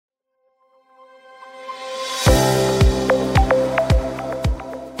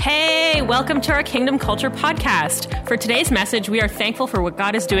Welcome to our Kingdom Culture podcast. For today's message, we are thankful for what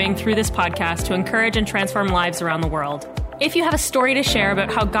God is doing through this podcast to encourage and transform lives around the world. If you have a story to share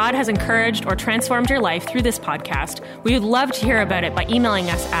about how God has encouraged or transformed your life through this podcast, we would love to hear about it by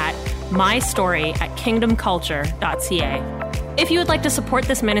emailing us at mystory@kingdomculture.ca. If you would like to support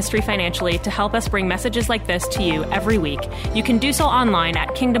this ministry financially to help us bring messages like this to you every week, you can do so online at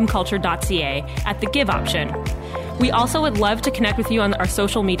kingdomculture.ca at the Give option. We also would love to connect with you on our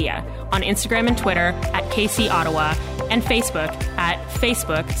social media, on Instagram and Twitter at KC Ottawa, and Facebook at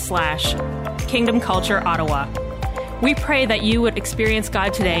Facebook/Kingdom Culture Ottawa. We pray that you would experience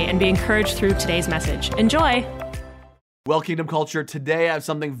God today and be encouraged through today's message. Enjoy! Well, Kingdom Culture, today I have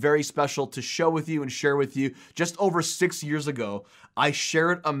something very special to show with you and share with you. Just over 6 years ago, I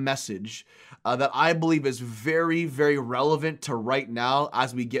shared a message that I believe is very, very relevant to right now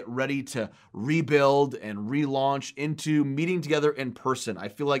as we get ready to rebuild and relaunch into meeting together in person. I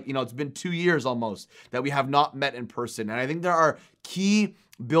feel like, it's been 2 years almost that we have not met in person. And I think there are key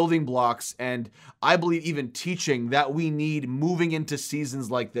building blocks and I believe even teaching that we need moving into seasons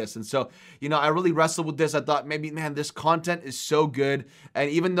like this. And so, I really wrestled with this. I thought maybe, this content is so good.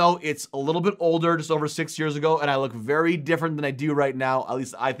 And even though it's a little bit older, just over 6 years ago, and I look very different than I do right now, at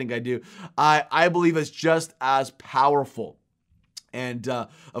least I think I do, I believe it's just as powerful. And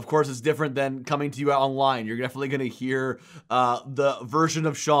of course, it's different than coming to you online. You're definitely going to hear the version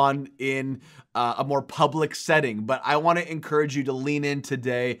of Sean in a more public setting. But I want to encourage you to lean in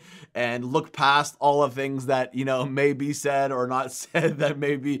today and look past all the things that, may be said or not said that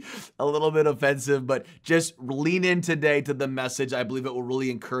may be a little bit offensive. But just lean in today to the message. I believe it will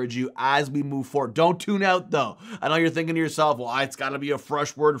really encourage you as we move forward. Don't tune out, though. I know you're thinking to yourself, well, it's got to be a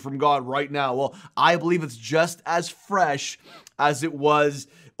fresh word from God right now. Well, I believe it's just as fresh as it was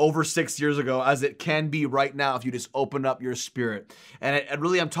over 6 years ago, as it can be right now if you just open up your spirit. And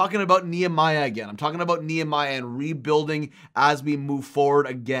I'm talking about Nehemiah again. I'm talking about Nehemiah and rebuilding as we move forward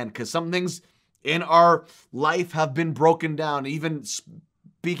again, because some things in our life have been broken down. Even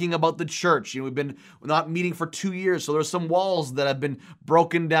speaking about the church, we've been not meeting for 2 years, so there's some walls that have been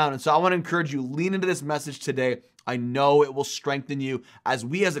broken down. And so I want to encourage you, lean into this message today. I know it will strengthen you as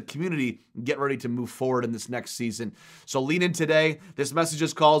we as a community get ready to move forward in this next season. So lean in today. This message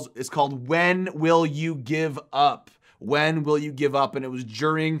is called When Will You Give Up? When Will You Give Up? And it was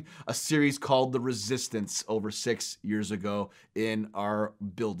during a series called The Resistance over 6 years ago in our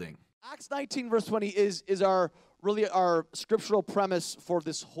building. Acts 19 verse 20 is our scriptural premise for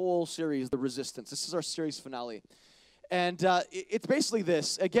this whole series, The Resistance. This is our series finale. And it's basically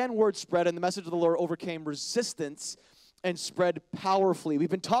this. Again, word spread, and the message of the Lord overcame resistance and spread powerfully. We've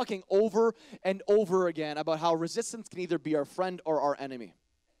been talking over and over again about how resistance can either be our friend or our enemy.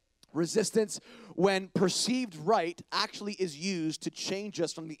 Resistance, when perceived right, actually is used to change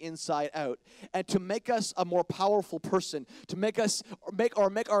us from the inside out and to make us a more powerful person, to make our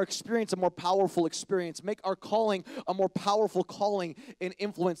experience a more powerful experience, make our calling a more powerful calling and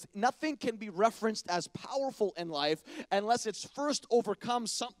influence. Nothing can be referenced as powerful in life unless it's first overcome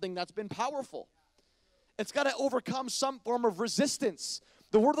something that's been powerful. It's got to overcome some form of resistance.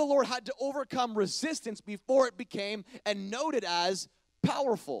 The word of the Lord had to overcome resistance before it became and noted as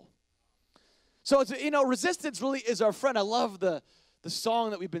powerful. So it's, resistance really is our friend. I love the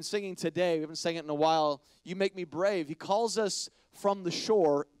song that we've been singing today. We haven't sang it in a while. You Make Me Brave. He calls us from the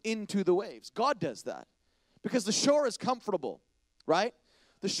shore into the waves. God does that because the shore is comfortable, right?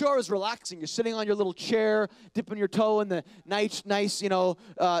 The shore is relaxing. You're sitting on your little chair, dipping your toe in the nice,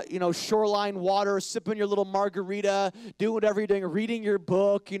 shoreline water, sipping your little margarita, doing whatever you're doing, reading your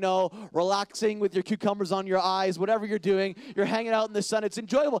book, relaxing with your cucumbers on your eyes, whatever you're doing. You're hanging out in the sun. It's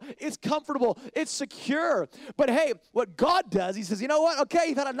enjoyable. It's comfortable. It's secure. But hey, what God does, he says, you know what? Okay,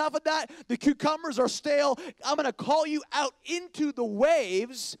 you've had enough of that. The cucumbers are stale. I'm going to call you out into the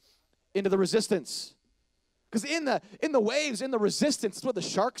waves, into the resistance. Because in the waves, in the resistance, that's where the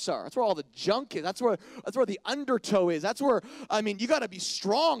sharks are. That's where all the junk is. That's where the undertow is. That's where, you got to be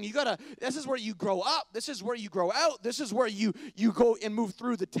strong. This is where you grow up. This is where you grow out. This is where you go and move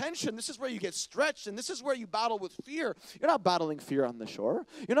through the tension. This is where you get stretched. And this is where you battle with fear. You're not battling fear on the shore.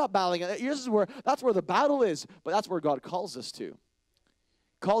 You're not battling. That's where the battle is. But that's where God calls us to.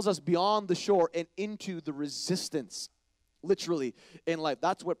 Calls us beyond the shore and into the resistance, literally, in life.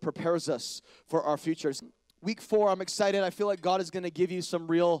 That's what prepares us for our futures. Week 4, I'm excited. I feel like God is going to give you some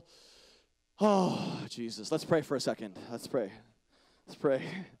real, Jesus. Let's pray for a second. Let's pray.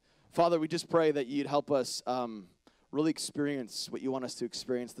 Father, we just pray that you'd help us really experience what you want us to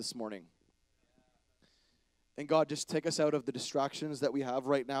experience this morning. And God, just take us out of the distractions that we have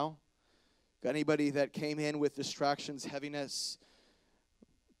right now. Got anybody that came in with distractions, heaviness,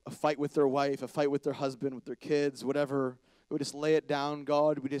 a fight with their wife, a fight with their husband, with their kids, whatever. We just lay it down,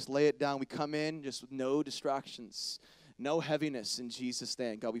 God. We just lay it down. We come in just with no distractions, no heaviness in Jesus'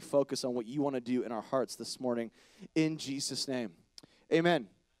 name. God, we focus on what you want to do in our hearts this morning in Jesus' name. Amen.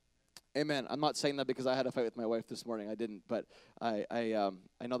 Amen. I'm not saying that because I had a fight with my wife this morning. I didn't, but I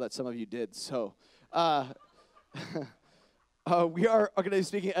know that some of you did. So we are going to be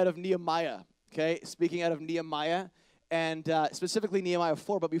speaking out of Nehemiah, okay? Speaking out of Nehemiah. And specifically Nehemiah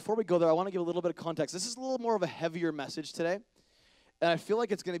 4. But before we go there, I want to give a little bit of context. This is a little more of a heavier message today. And I feel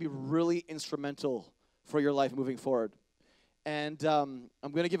like it's going to be really instrumental for your life moving forward. And I'm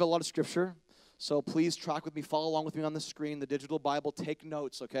going to give a lot of scripture. So please track with me, follow along with me on the screen, the digital Bible, take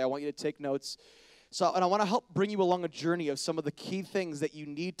notes, okay? I want you to take notes. And I want to help bring you along a journey of some of the key things that you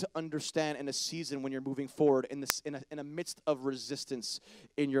need to understand in a season when you're moving forward in a midst of resistance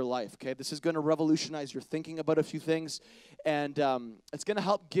in your life, okay? This is going to revolutionize your thinking about a few things, and it's going to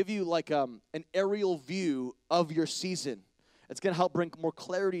help give you like an aerial view of your season. It's going to help bring more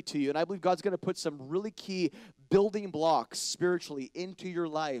clarity to you, and I believe God's going to put some really key building blocks spiritually into your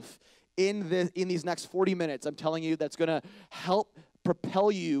life in these next 40 minutes. I'm telling you, that's going to help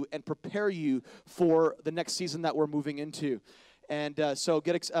propel you and prepare you for the next season that we're moving into. And so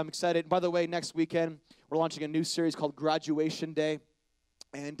I'm excited. By the way, next weekend, we're launching a new series called Graduation Day.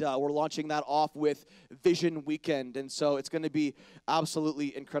 And we're launching that off with Vision Weekend. And so it's going to be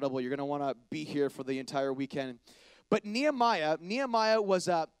absolutely incredible. You're going to want to be here for the entire weekend. But Nehemiah was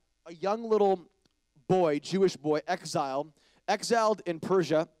a young little boy, Jewish boy, exiled in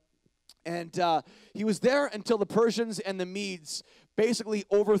Persia. And he was there until the Persians and the Medes basically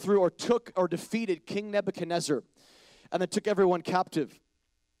overthrew or took or defeated King Nebuchadnezzar, and they took everyone captive.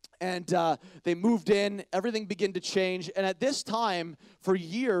 And they moved in, everything began to change. And at this time, for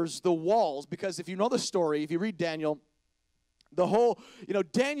years, the walls, because if you know the story, if you read Daniel,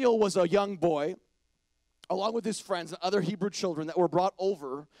 Daniel was a young boy, along with his friends and other Hebrew children that were brought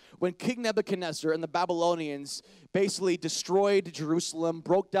over when King Nebuchadnezzar and the Babylonians basically destroyed Jerusalem,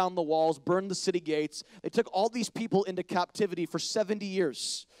 broke down the walls, burned the city gates. They took all these people into captivity for 70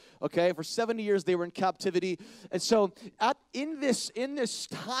 years. Okay, for 70 years they were in captivity. And so in this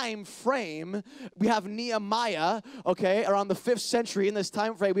time frame, we have Nehemiah, okay, around the 5th century. In this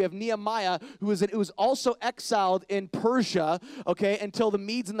time frame, we have Nehemiah, who was also exiled in Persia, okay, until the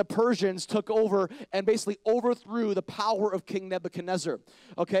Medes and the Persians took over and basically overthrew the power of King Nebuchadnezzar.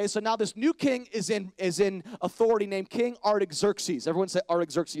 Okay, so now this new king is in authority named King Artaxerxes. Everyone say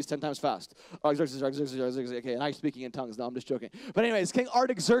Artaxerxes 10 times fast. Artaxerxes. Okay, and I'm speaking in tongues. No, I'm just joking. But anyways, King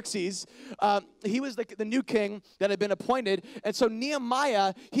Artaxerxes, he was the new king that had been appointed. And so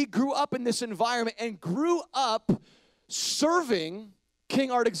Nehemiah, he grew up in this environment and grew up serving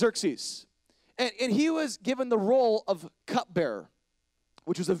King Artaxerxes. And he was given the role of cupbearer,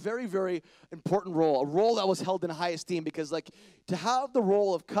 which was a very, very important role, a role that was held in high esteem because, to have the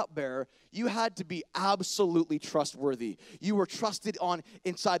role of cupbearer, you had to be absolutely trustworthy. You were trusted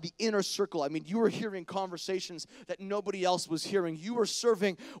inside the inner circle. I mean, you were hearing conversations that nobody else was hearing. You were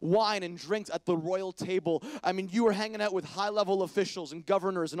serving wine and drinks at the royal table. I mean, you were hanging out with high-level officials and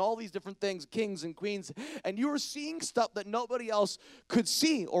governors and all these different things, kings and queens, and you were seeing stuff that nobody else could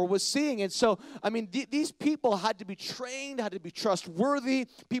see or was seeing. And so, I mean, these people had to be trained, had to be trustworthy,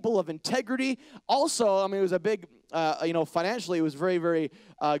 people of integrity. Also, I mean, it was a big, financially, it was very, very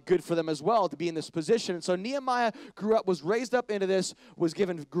good for them as well to be in this position. And so Nehemiah was raised up into this, was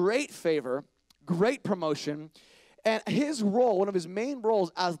given great favor, great promotion, and his role, one of his main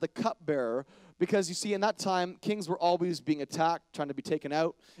roles as the cupbearer, because you see in that time, kings were always being attacked, trying to be taken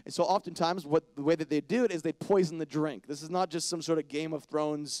out. And so oftentimes, the way that they do it is they poison the drink. This is not just some sort of Game of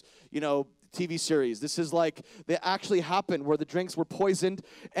Thrones, TV series. This is they actually happened where the drinks were poisoned.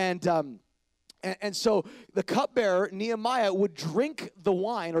 And so the cupbearer, Nehemiah, would drink the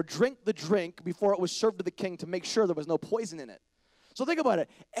wine or drink the drink before it was served to the king to make sure there was no poison in it. So think about it.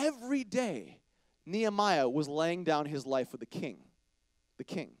 Every day, Nehemiah was laying down his life for the king. The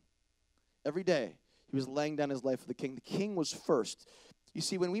king. Every day, he was laying down his life for the king. The king was first. You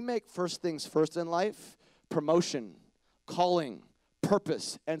see, when we make first things first in life, promotion, calling,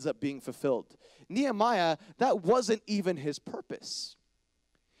 purpose ends up being fulfilled. Nehemiah, that wasn't even his purpose.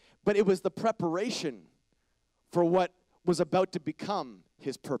 But it was the preparation for what was about to become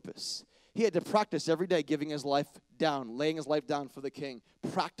his purpose. He had to practice every day giving his life down, laying his life down for the king,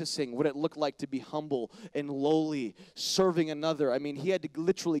 practicing what it looked like to be humble and lowly, serving another. I mean, he had to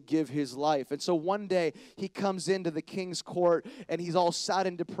literally give his life. And so one day he comes into the king's court and he's all sad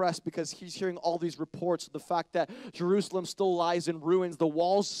and depressed because he's hearing all these reports of the fact that Jerusalem still lies in ruins. The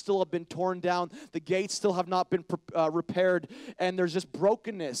walls still have been torn down. The gates still have not been repaired. And there's just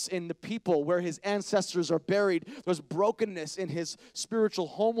brokenness in the people where his ancestors are buried. There's brokenness in his spiritual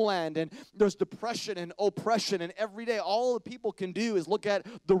homeland. And there's depression and oppression. And every day all the people can do is look at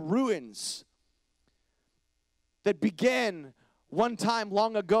the ruins that began one time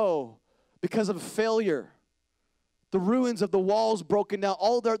long ago because of failure. The ruins of the walls broken down.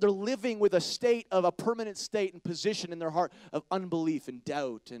 All they're living with a permanent state and position in their heart of unbelief and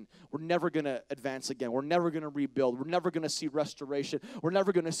doubt. And we're never going to advance again. We're never going to rebuild. We're never going to see restoration. We're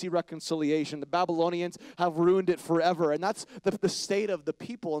never going to see reconciliation. The Babylonians have ruined it forever. And that's the state of the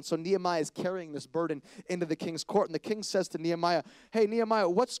people. And so Nehemiah is carrying this burden into the king's court. And the king says to Nehemiah, "Hey, Nehemiah,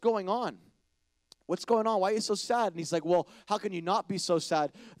 what's going on? What's going on? Why are you so sad?" And he's like, "Well, how can you not be so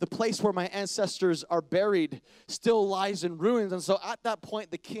sad? The place where my ancestors are buried still lies in ruins." And so at that point,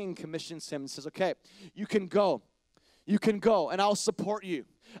 the king commissions him and says, "Okay, you can go. You can go, and I'll support you.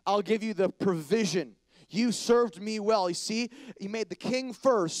 I'll give you the provision. You served me well." You see, he made the king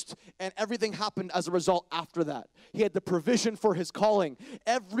first, and everything happened as a result after that. He had the provision for his calling.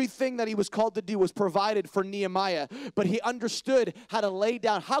 Everything that he was called to do was provided for Nehemiah, but he understood how to lay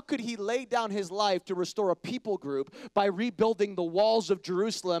down. How could he lay down his life to restore a people group by rebuilding the walls of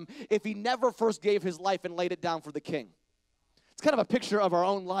Jerusalem if he never first gave his life and laid it down for the king? It's kind of a picture of our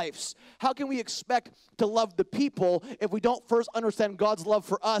own lives. How can we expect to love the people if we don't first understand God's love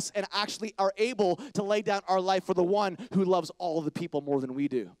for us and actually are able to lay down our life for the one who loves all of the people more than we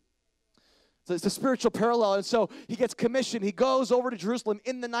do? So it's a spiritual parallel. And so he gets commissioned. He goes over to Jerusalem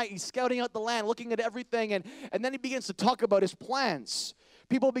in the night. He's scouting out the land, looking at everything. And then he begins to talk about his plans.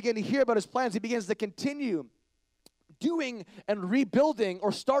 People begin to hear about his plans. He begins to continue doing and rebuilding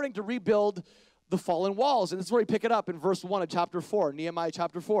or starting to rebuild the fallen walls. And this is where we pick it up in verse 1 of chapter 4, Nehemiah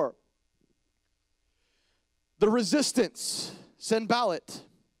chapter 4. The resistance, Sanballat.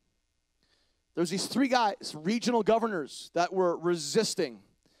 There's these three guys, regional governors, that were resisting.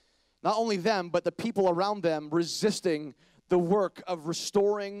 Not only them, but the people around them resisting the work of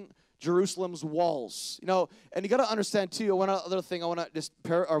restoring Jerusalem's walls. You know, and you got to understand too, one other thing I want to just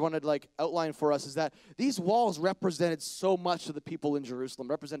outline for us is that these walls represented so much to the people in Jerusalem.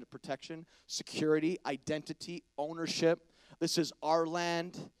 Represented protection, security, identity, ownership. This is our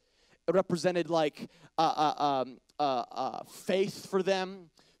land. It represented faith for them.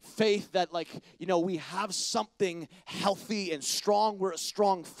 Faith that, we have something healthy and strong. We're a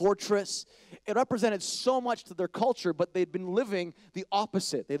strong fortress. It represented so much to their culture, but they'd been living the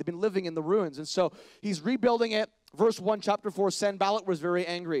opposite. They'd been living in the ruins. And so he's rebuilding it. Verse 1, chapter 4, Sanballat was very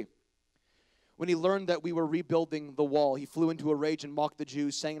angry. When he learned that we were rebuilding the wall, he flew into a rage and mocked the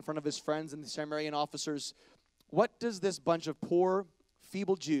Jews, saying in front of his friends and the Samaritan officers, "What does this bunch of poor,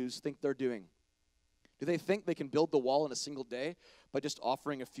 feeble Jews think they're doing? Do they think they can build the wall in a single day by just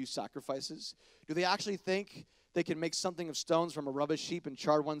offering a few sacrifices? Do they actually think they can make something of stones from a rubbish heap and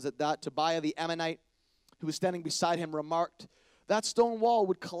charred ones at that?" Tobiah the Ammonite, who was standing beside him, remarked, "That stone wall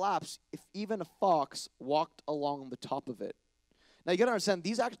would collapse if even a fox walked along the top of it." Now you got to understand,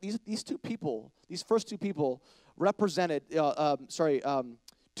 these two people, these first two people represented,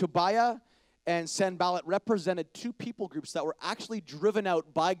 Tobiah and Sanballat represented two people groups that were actually driven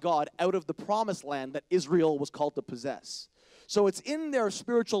out by God out of the promised land that Israel was called to possess. So it's in their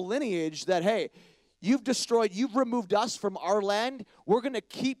spiritual lineage that, hey, you've removed us from our land. We're going to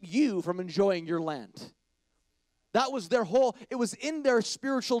keep you from enjoying your land. That was it was in their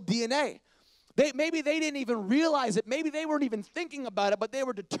spiritual DNA. Maybe they didn't even realize it. Maybe they weren't even thinking about it, but they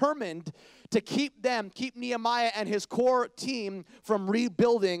were determined to keep Nehemiah and his core team from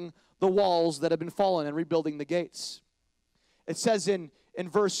rebuilding the walls that have been fallen and rebuilding the gates. It says in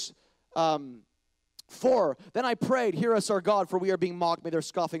verse 4, "Then I prayed, hear us, our God, for we are being mocked. May their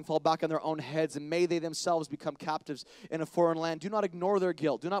scoffing fall back on their own heads, and may they themselves become captives in a foreign land. Do not ignore their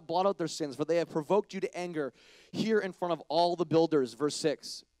guilt. Do not blot out their sins, for they have provoked you to anger here in front of all the builders." Verse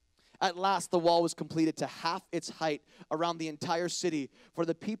 6. "At last the wall was completed to half its height around the entire city, for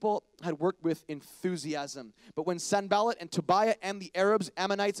the people had worked with enthusiasm. But when Sanballat and Tobiah and the Arabs,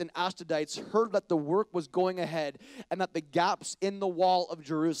 Ammonites, and Ashdodites heard that the work was going ahead and that the gaps in the wall of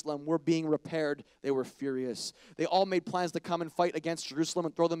Jerusalem were being repaired, they were furious. They all made plans to come and fight against Jerusalem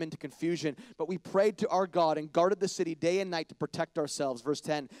and throw them into confusion. But we prayed to our God and guarded the city day and night to protect ourselves." Verse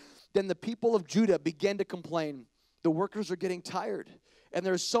 10, "Then the people of Judah began to complain. The workers are getting tired, and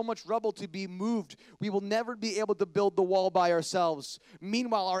there's so much rubble to be moved. We will never be able to build the wall by ourselves.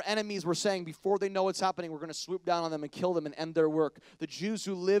 Meanwhile, our enemies were saying, before they know what's happening, we're going to swoop down on them and kill them and end their work. The Jews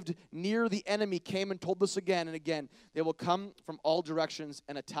who lived near the enemy came and told us again and again, they will come from all directions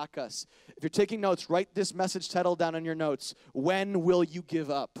and attack us. If you're taking notes, write this message title down in your notes. When will you give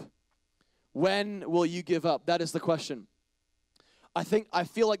up? When will you give up? That is the question. I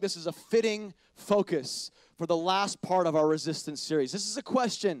feel like this is a fitting focus for the last part of our resistance series. This is a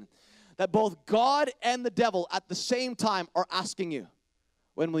question that both God and the devil at the same time are asking you.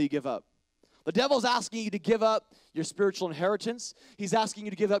 When will you give up? The devil's asking you to give up your spiritual inheritance. He's asking you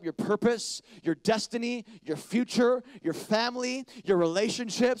to give up your purpose, your destiny, your future, your family, your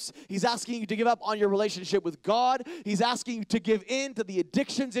relationships. He's asking you to give up on your relationship with God. He's asking you to give in to the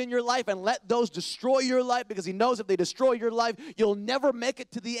addictions in your life and let those destroy your life, because he knows if they destroy your life, you'll never make it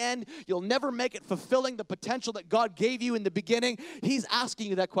to the end. You'll never make it fulfilling the potential that God gave you in the beginning. He's asking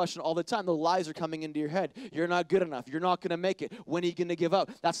you that question all the time. The lies are coming into your head. You're not good enough. You're not going to make it. When are you going to give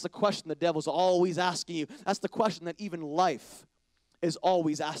up? That's the question the devil's always asking you. That's the question that even life is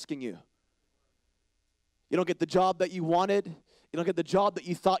always asking you. You don't get the job that you wanted. You don't get the job that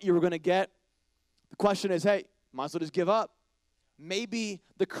you thought you were going to get. The question is, hey, might as well just give up. Maybe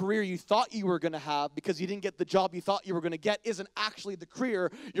the career you thought you were going to have because you didn't get the job you thought you were going to get isn't actually the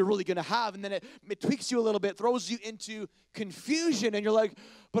career you're really going to have. And then it tweaks you a little bit, throws you into confusion, and you're like,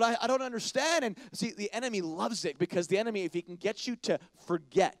 but I don't understand. And see, the enemy loves it, because the enemy, if he can get you to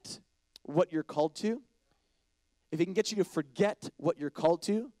forget what you're called to, if he can get you to forget what you're called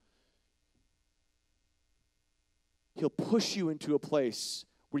to, he'll push you into a place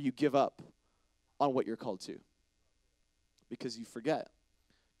where you give up on what you're called to because you forget.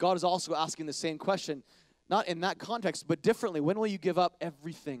 God is also asking the same question, not in that context, but differently. When will you give up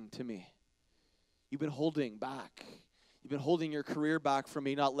everything to me? You've been holding back. You've been holding your career back from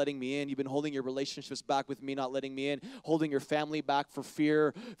me, not letting me in. You've been holding your relationships back with me, not letting me in. Holding your family back for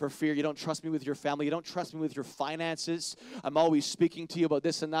fear. You don't trust me with your family. You don't trust me with your finances. I'm always speaking to you about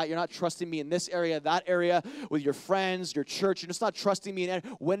this and that. You're not trusting me in this area, that area, with your friends, your church. You're just not trusting me in it.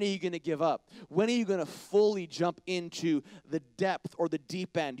 When are you going to give up? When are you going to fully jump into the depth or the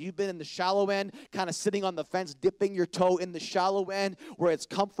deep end? You've been in the shallow end, kind of sitting on the fence, dipping your toe in the shallow end where it's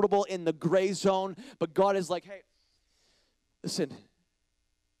comfortable in the gray zone. But God is like, hey, listen,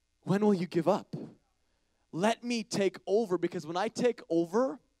 when will you give up? Let me take over, because when I take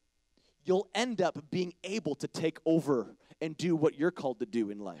over, you'll end up being able to take over and do what you're called to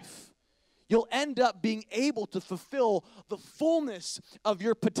do in life. You'll end up being able to fulfill the fullness of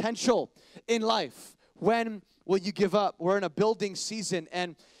your potential in life. When will you give up? We're in a building season,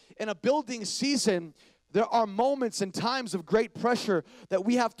 and in a building season, there are moments and times of great pressure that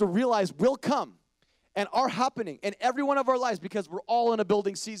we have to realize will come and are happening in every one of our lives, because we're all in a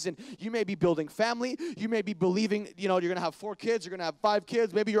building season. You may be building family. You may be believing, you're going to have 4 kids. You're going to have 5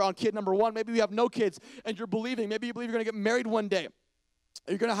 kids. Maybe you're on kid number 1. Maybe you have no kids, and you're believing. Maybe you believe you're going to get married one day.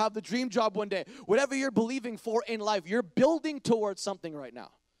 You're going to have the dream job one day. Whatever you're believing for in life, you're building towards something right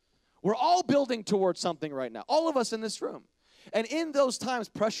now. We're all building towards something right now, all of us in this room. And in those times,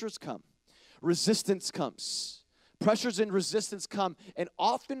 pressures come. Resistance comes. Pressures and resistance come, and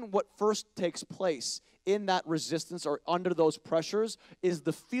often what first takes place in that resistance or under those pressures is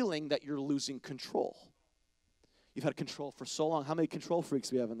the feeling that you're losing control. You've had control for so long. How many control freaks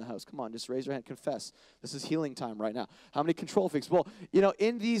do we have in the house? Come on, just raise your hand, confess. This is healing time right now. How many control freaks? Well,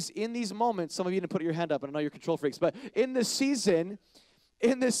 in these moments, some of you didn't put your hand up, and I know you're control freaks, but in this season,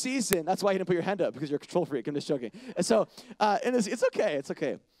 that's why you didn't put your hand up, because you're a control freak. I'm just joking. And so, it's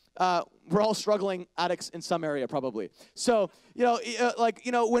okay. We're all struggling addicts in some area, probably. So,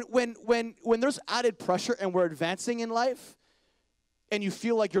 when there's added pressure and we're advancing in life, and you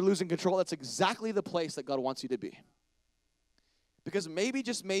feel like you're losing control, that's exactly the place that God wants you to be. Because maybe,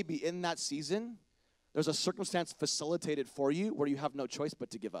 just maybe, in that season, there's a circumstance facilitated for you where you have no choice but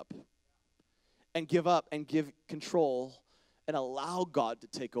to give up. And give up and give control and allow God to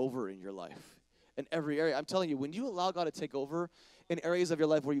take over in your life in every area. I'm telling you, when you allow God to take over in areas of your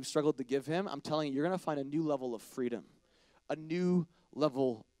life where you've struggled to give him, I'm telling you, you're going to find a new level of freedom. A new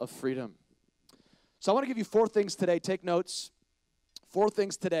level of freedom. So I want to give you 4 things today. Take notes. 4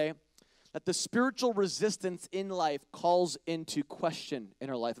 things today that the spiritual resistance in life calls into question in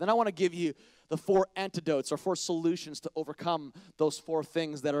our life. Then I want to give you the 4 antidotes or 4 solutions to overcome those 4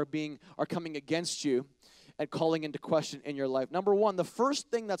 things that are coming against you and calling into question in your life. Number 1, the first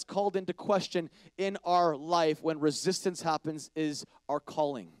thing that's called into question in our life when resistance happens is our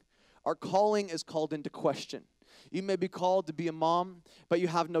calling. Our calling is called into question. You may be called to be a mom, but you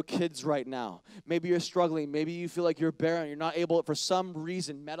have no kids right now. Maybe you're struggling. Maybe you feel like you're barren. You're not able, for some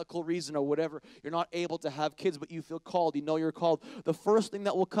reason, medical reason or whatever, you're not able to have kids, but you feel called. You know you're called. The first thing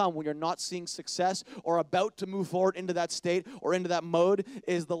that will come when you're not seeing success or about to move forward into that state or into that mode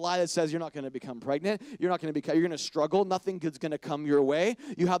is the lie that says you're not going to become pregnant. You're going to struggle. Nothing good's going to come your way.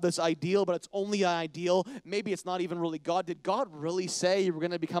 You have this ideal, but it's only an ideal. Maybe it's not even really God. Did God really say you were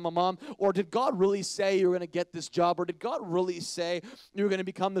going to become a mom? Or did God really say you were going to get this job? Or did God really say you were going to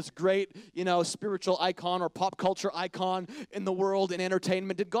become this great, spiritual icon or pop culture icon in the world in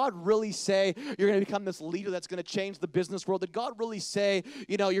entertainment? Did God really say you're going to become this leader that's going to change the business world? Did God really say,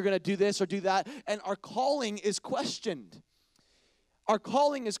 you're going to do this or do that? And our calling is questioned. Our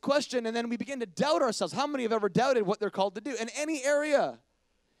calling is questioned, and then we begin to doubt ourselves. How many have ever doubted what they're called to do in any area?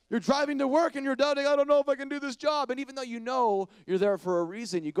 You're driving to work and you're doubting, I don't know if I can do this job. And even though you know you're there for a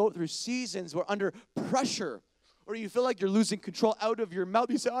reason, you go through seasons where under pressure, or you feel like you're losing control out of your mouth.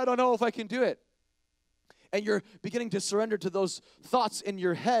 You say, I don't know if I can do it. And you're beginning to surrender to those thoughts in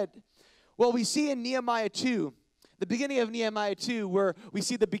your head. Well, we see in Nehemiah 2, the beginning of Nehemiah 2, where we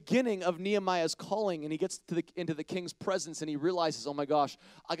see the beginning of Nehemiah's calling, and he gets into the king's presence, and he realizes, oh my gosh,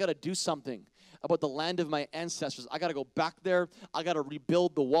 I got to do something about the land of my ancestors. I got to go back there. I got to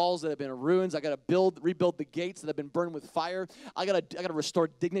rebuild the walls that have been in ruins. I got to rebuild the gates that have been burned with fire. I got to restore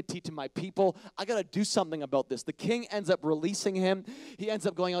dignity to my people. I got to do something about this. The king ends up releasing him. He ends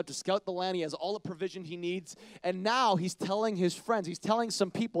up going out to scout the land. He has all the provision he needs. And now he's telling his friends, he's telling some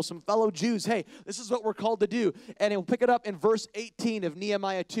people, some fellow Jews, hey, this is what we're called to do. And he'll pick it up in verse 18 of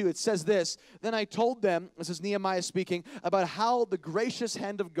Nehemiah 2. It says this, then I told them, this is Nehemiah speaking, about how the gracious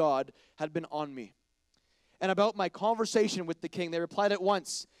hand of God had been on me. And about my conversation with the king, they replied at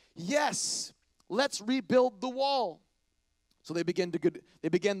once, yes, let's rebuild the wall. So they began the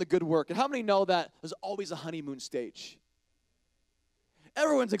good work. And how many know that there's always a honeymoon stage?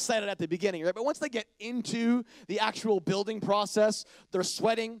 Everyone's excited at the beginning, right? But once they get into the actual building process, they're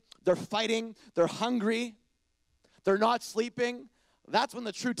sweating, they're fighting, they're hungry, they're not sleeping. That's when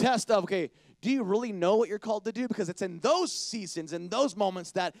the true test of, okay, do you really know what you're called to do? Because it's in those seasons, in those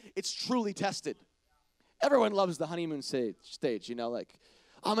moments that it's truly tested. Everyone loves the honeymoon stage, like,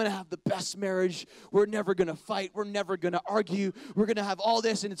 I'm going to have the best marriage. We're never going to fight. We're never going to argue. We're going to have all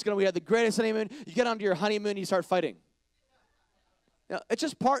this, and we have the greatest honeymoon. You get onto your honeymoon, and you start fighting. It's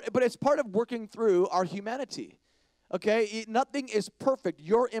just it's part of working through our humanity. Okay? Nothing is perfect.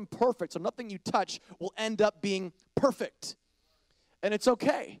 You're imperfect, so nothing you touch will end up being perfect. And it's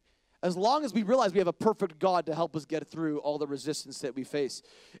okay. As long as we realize we have a perfect God to help us get through all the resistance that we face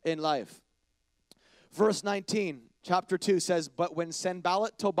in life. Verse 19, chapter 2 says, but when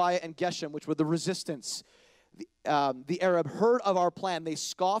Sanballat, Tobiah, and Geshem, which were the resistance, the Arab, heard of our plan, they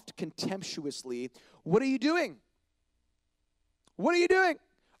scoffed contemptuously. What are you doing? What are you doing?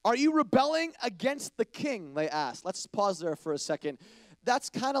 Are you rebelling against the king? They asked. Let's pause there for a second.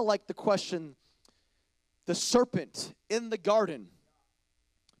 That's kind of like the question the serpent in the garden,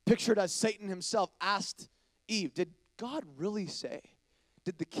 pictured as Satan himself, asked Eve, did God really say?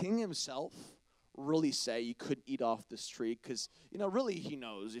 Did the king himself really say you couldn't eat off this tree? Because, really he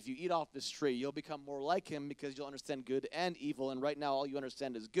knows if you eat off this tree, you'll become more like him because you'll understand good and evil. And right now, all you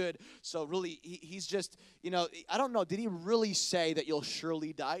understand is good. So really, he's just, I don't know. Did he really say that you'll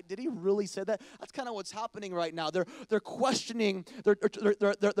surely die? Did he really say that? That's kind of what's happening right now. They're questioning, their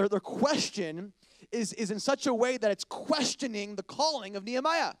question is in such a way that it's questioning the calling of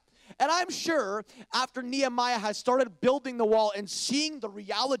Nehemiah. And I'm sure after Nehemiah has started building the wall and seeing the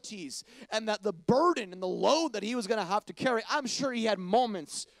realities and that the burden and the load that he was going to have to carry, I'm sure he had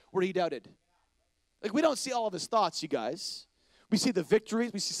moments where he doubted. Like, we don't see all of his thoughts, you guys. We see the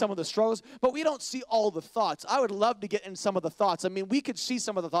victories, we see some of the struggles, but we don't see all the thoughts. I would love to get in some of the thoughts. I mean, we could see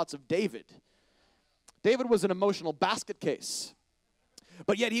some of the thoughts of David. David was an emotional basket case,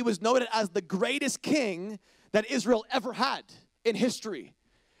 but yet he was noted as the greatest king that Israel ever had in history.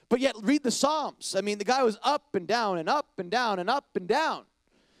 But yet, read the Psalms. I mean, the guy was up and down and up and down and up and down.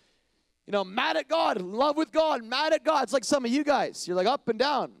 Mad at God, in love with God, mad at God. It's like some of you guys. You're like up and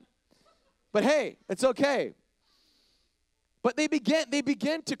down. But hey, it's okay. But they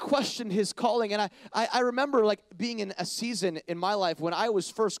began to question his calling. And I remember like being in a season in my life when I was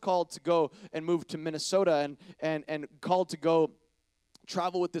first called to go and move to Minnesota and called to go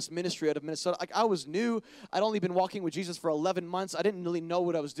travel with this ministry out of Minnesota. Like, I was new. I'd only been walking with Jesus for 11 months. I didn't really know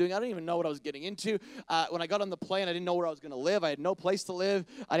what I was doing. I didn't even know what I was getting into. When I got on the plane, I didn't know where I was going to live. I had no place to live.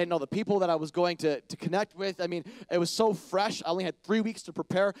 I didn't know the people that I was going to connect with. I mean, it was so fresh. I only had 3 weeks to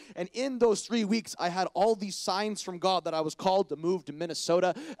prepare. And in those 3 weeks, I had all these signs from God that I was called to move to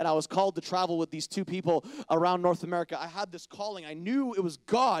Minnesota, and I was called to travel with these 2 people around North America. I had this calling. I knew it was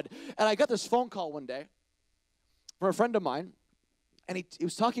God. And I got this phone call one day from a friend of mine. And he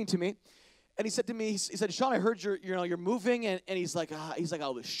was talking to me, and he said to me, he said, Sean, I heard you're moving, and he's like, I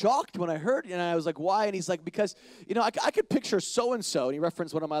was shocked when I heard, and I was like, why? And he's like, because, I could picture so-and-so, and he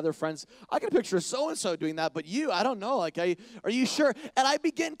referenced one of my other friends, I could picture so-and-so doing that, but you, I don't know, like, are you sure? And I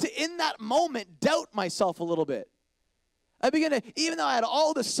begin to, in that moment, doubt myself a little bit. I began to, even though I had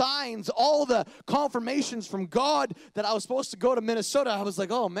all the signs, all the confirmations from God that I was supposed to go to Minnesota, I was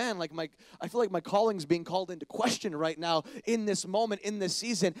like, oh man, I feel like my calling's being called into question right now in this moment, in this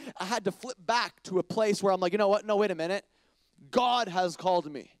season. I had to flip back to a place where I'm like, you know what? No, wait a minute. God has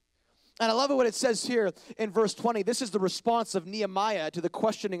called me. And I love what it says here in verse 20. This is the response of Nehemiah to the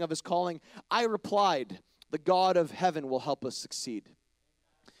questioning of his calling. I replied, the God of heaven will help us succeed.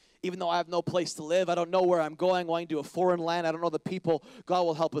 Even though I have no place to live, I don't know where I'm going to a foreign land, I don't know the people, God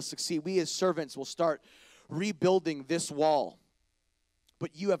will help us succeed. We as servants will start rebuilding this wall.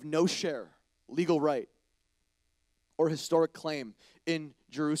 But you have no share, legal right, or historic claim in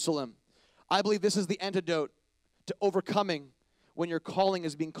Jerusalem. I believe this is the antidote to overcoming when your calling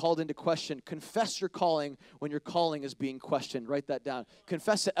is being called into question. Confess your calling when your calling is being questioned. Write that down.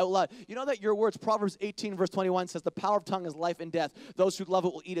 Confess it out loud. You know that your words, Proverbs 18, verse 21 says, the power of tongue is life and death. Those who love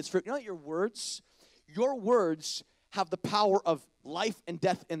it will eat its fruit. You know that your words have the power of life and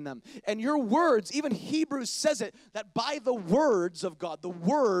death in them. And your words, even Hebrews says it, that by the words of God, the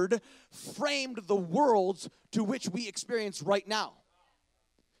word framed the worlds to which we experience right now.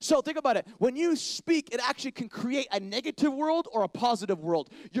 So think about it. When you speak, it actually can create a negative world or a positive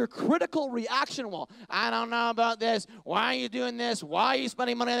world. Your critical reaction, well, I don't know about this. Why are you doing this? Why are you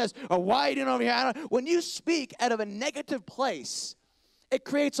spending money on this? Or why are you doing over here? When you speak out of a negative place, it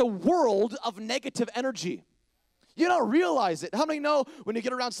creates a world of negative energy. You don't realize it. How many know when you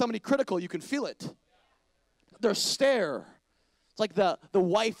get around somebody critical, you can feel it? Their stare. It's like the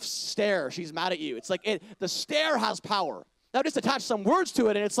wife's stare. She's mad at you. It's like the stare has power. Now just attach some words to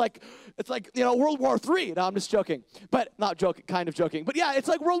it, and it's like World War III. No, I'm just joking, but not joking, kind of joking. But yeah, it's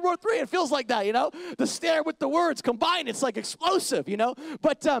like World War III. It feels like that, The stare with the words combined, it's like explosive,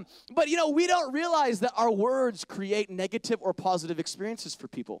 But we don't realize that our words create negative or positive experiences for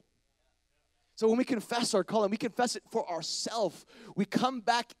people. So when we confess our calling, we confess it for ourselves. We come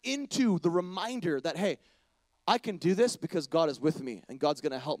back into the reminder that, hey, I can do this because God is with me, and God's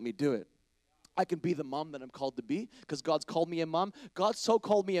going to help me do it. I can be the mom that I'm called to be because God's called me a mom. God so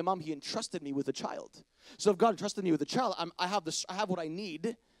called me a mom, he entrusted me with a child. So if God entrusted me with a child, I have what I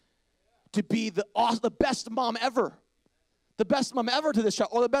need to be the best mom ever. The best mom ever to this child,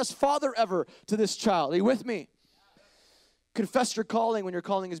 or the best father ever to this child. Are you with me? Confess your calling when your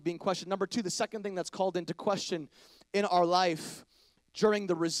calling is being questioned. Number 2, the second thing that's called into question in our life during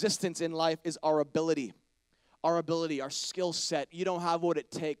the resistance in life is our ability. Our ability, our skill set. You don't have what it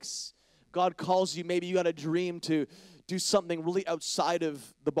takes. God calls you, maybe you got a dream to do something really outside of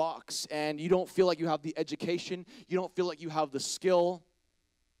the box, and you don't feel like you have the education, you don't feel like you have the skill.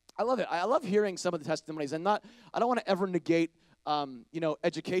 I love it. I love hearing some of the testimonies, and I don't want to ever negate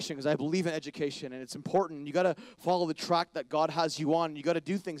education, because I believe in education, and it's important. You got to follow the track that God has you on. You got to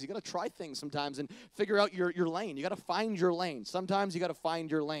do things. You got to try things sometimes and figure out your lane. You got to find your lane. Sometimes you got to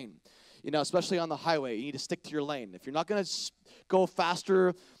find your lane. Especially on the highway, you need to stick to your lane. If you're not going to go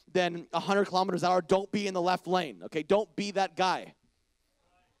faster than 100 kilometers an hour, don't be in the left lane, okay? Don't be that guy.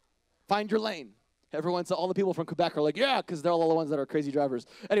 Find your lane. All the people from Quebec are like, yeah, because they're all the ones that are crazy drivers.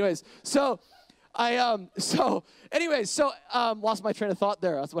 Anyways, lost my train of thought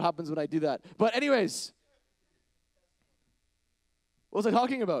there. That's what happens when I do that. But anyways, what was I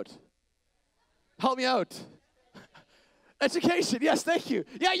talking about? Help me out. Education, yes, thank you.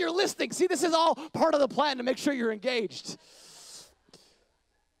 Yeah, you're listening. See, this is all part of the plan to make sure you're engaged.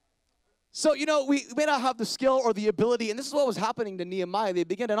 So, we may not have the skill or the ability, and this is what was happening to Nehemiah. They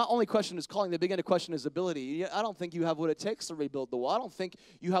began to not only question his calling, they began to question his ability. I don't think you have what it takes to rebuild the wall. I don't think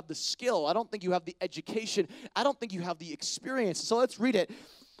you have the skill. I don't think you have the education. I don't think you have the experience. So let's read it.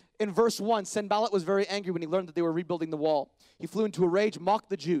 In verse 1, Sanballat was very angry when he learned that they were rebuilding the wall. He flew into a rage, mocked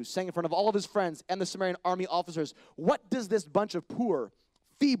the Jews, saying in front of all of his friends and the Samaritan army officers, "What does this bunch of poor,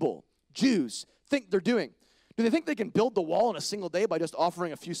 feeble Jews think they're doing? Do they think they can build the wall in a single day by just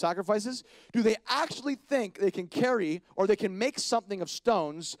offering a few sacrifices? Do they actually think they can carry or they can make something of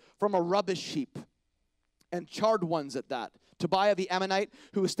stones from a rubbish heap? And charred ones at that. Tobiah the Ammonite,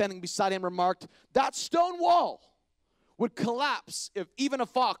 who was standing beside him, remarked, that stone wall would collapse if even a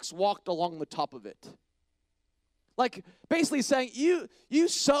fox walked along the top of it. Like basically saying, you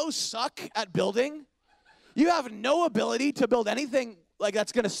so suck at building. You have no ability to build anything like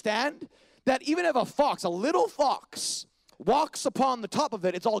that's going to stand, that even if a fox, a little fox, walks upon the top of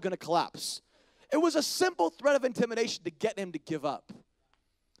it, it's all going to collapse. It was a simple threat of intimidation to get him to give up.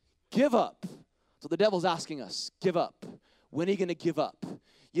 Give up. So the devil's asking us, give up. When are you going to give up?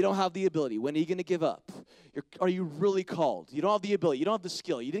 You don't have the ability. When are you going to give up? Are you really called? You don't have the ability. You don't have the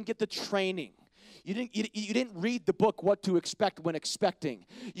skill. You didn't get the training. You didn't read the book, What to Expect When Expecting.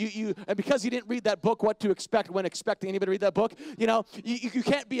 And because you didn't read that book, What to Expect When Expecting, anybody read that book? You know, you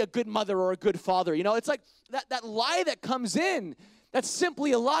can't be a good mother or a good father. You know, it's like that lie that comes in. That's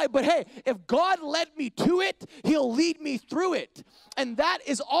simply a lie. But hey, if God led me to it, he'll lead me through it. And that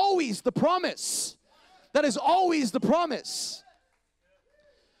is always the promise. That is always the promise.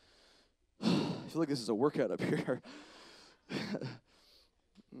 I feel like this is a workout up here.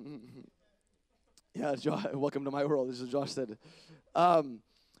 Yeah, Josh, welcome to my world. This is what Josh said.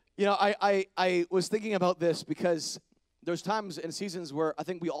 You know, I was thinking about this because there's times and seasons where I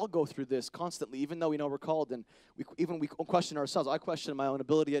think we all go through this constantly, even though we know we're called, and we question ourselves. I question my own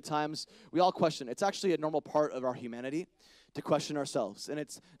ability at times. We all question. It's actually a normal part of our humanity to question ourselves, and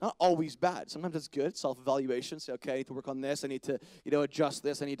it's not always bad. Sometimes it's good, self-evaluation. Say, okay, I need to work on this. I need to, adjust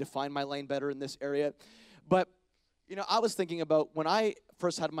this. I need to find my lane better in this area. But I was thinking about when I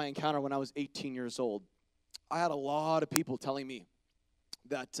first had my encounter when I was 18 years old. I had a lot of people telling me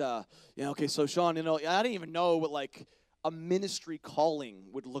that, okay, so Sean, I didn't even know what, like, a ministry calling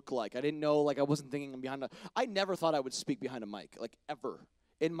would look like. I didn't know, I wasn't thinking I never thought I would speak behind a mic, ever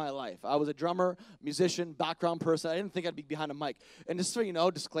in my life. I was a drummer, musician, background person. I didn't think I'd be behind a mic. And just so you know,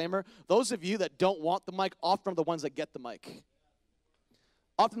 disclaimer, those of you that don't want the mic often are the ones that get the mic.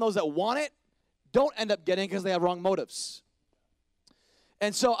 Often those that want it don't end up getting it because they have wrong motives.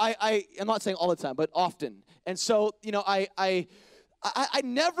 And so I'm not saying all the time, but often. And so, I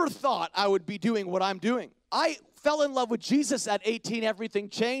never thought I would be doing what I'm doing. I fell in love with Jesus at 18. Everything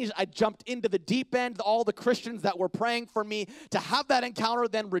changed. I jumped into the deep end. All the Christians that were praying for me to have that encounter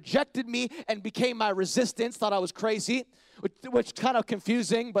then rejected me and became my resistance, thought I was crazy, which kind of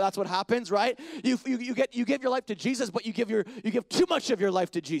confusing, but that's what happens, right? You give your life to Jesus, but you give too much of your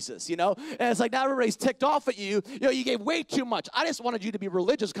life to Jesus, And it's like now everybody's ticked off at you. You gave way too much. I just wanted you to be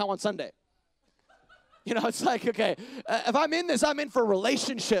religious, come on Sunday. It's like, okay, if I'm in this, I'm in for a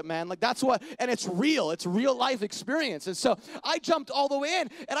relationship, man. Like, that's what, and it's real life experience. And so I jumped all the way in,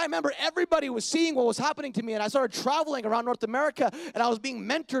 and I remember everybody was seeing what was happening to me, and I started traveling around North America, and I was being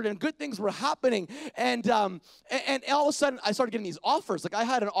mentored, and good things were happening. And all of a sudden, I started getting these offers. Like, I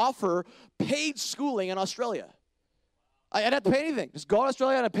had an offer, paid schooling in Australia. I didn't have to pay anything. Just go to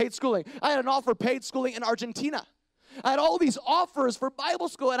Australia and I paid schooling. I had an offer, paid schooling in Argentina. I had all these offers for Bible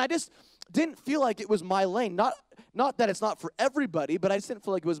school, and I just didn't feel like it was my lane. Not that it's not for everybody, but I just didn't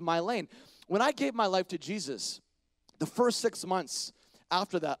feel like it was my lane. When I gave my life to Jesus, the first 6 months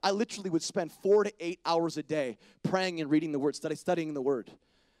after that, I literally would spend 4 to 8 hours a day praying and reading the Word, studying the Word.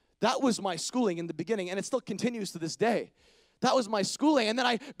 That was my schooling in the beginning, and it still continues to this day. That was my schooling. And then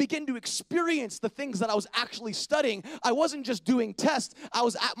I began to experience the things that I was actually studying. I wasn't just doing tests.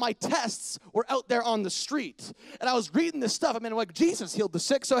 My tests were out there on the street. And I was reading this stuff. Like, Jesus healed the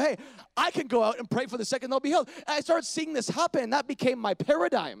sick. So, hey, I can go out and pray for the sick and they'll be healed. And I started seeing this happen. And that became my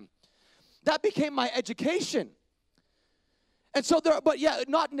paradigm. That became my education. And so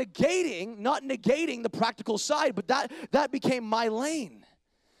not negating the practical side, but that became my lane.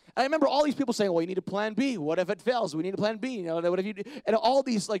 I remember all these people saying, well, you need a plan B. What if it fails? We need a plan B. What if you do? And all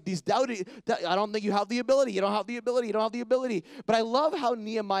these doubting, I don't think you have the ability. You don't have the ability. You don't have the ability. But I love how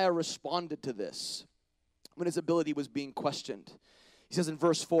Nehemiah responded to this when his ability was being questioned. He says in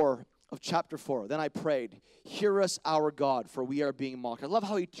verse 4 of chapter 4, then I prayed, hear us, our God, for we are being mocked. I love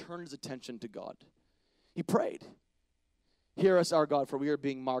how he turned his attention to God. He prayed. Hear us, our God, for we are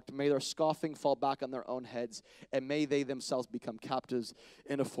being marked. May their scoffing fall back on their own heads, and may they themselves become captives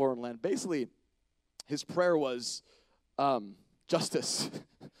in a foreign land. Basically, his prayer was justice.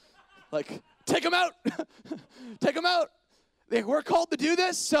 Take them out. Take them out. We're called to do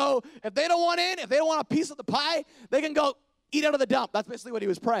this, so if they don't want in, if they don't want a piece of the pie, they can go eat out of the dump. That's basically what he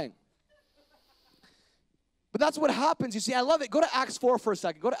was praying. But that's what happens. You see, I love it. Go to Acts 4 for a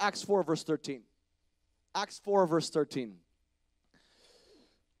second. Go to Acts 4, verse 13. Acts 4, verse 13.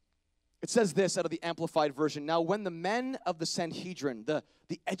 It says this out of the Amplified Version. Now, when the men of the Sanhedrin, the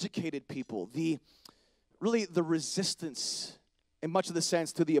educated people, the resistance, in much of the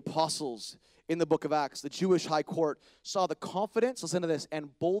sense, to the apostles in the book of Acts, the Jewish high court saw the confidence, listen to this,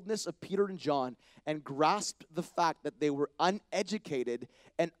 and boldness of Peter and John, and grasped the fact that they were uneducated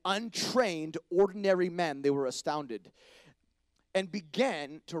and untrained ordinary men, they were astounded, and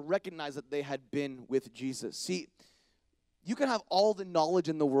began to recognize that they had been with Jesus. See, you can have all the knowledge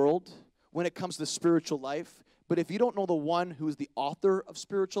in the world when it comes to spiritual life, but if you don't know the one who's the author of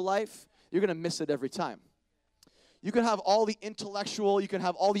spiritual life, you're going to miss it every time. You can have all the intellectual, you can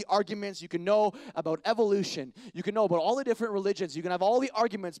have all the arguments, you can know about evolution, you can know about all the different religions, you can have all the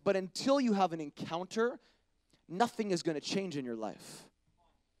arguments, but until you have an encounter, nothing is going to change in your life.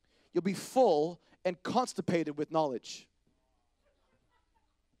 You'll be full and constipated with knowledge.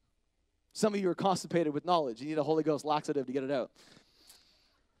 Some of you are constipated with knowledge. You need a Holy Ghost laxative to get it out.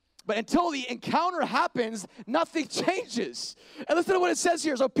 But until the encounter happens, nothing changes. And listen to what it says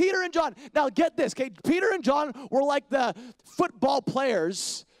here. So Peter and John, now get this, okay? Peter and John were like the football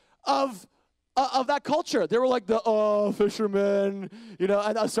players of that culture. They were like the fishermen, you know.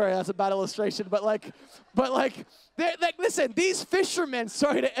 I'm sorry, that's a bad illustration, but listen, these fishermen.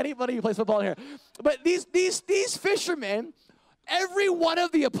 Sorry to anybody who plays football here, but these fishermen, every one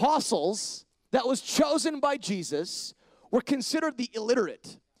of the apostles that was chosen by Jesus were considered the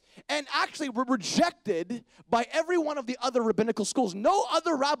illiterate. And actually were rejected by every one of the other rabbinical schools. No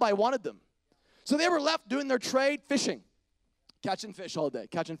other rabbi wanted them. So they were left doing their trade, fishing. Catching fish all day,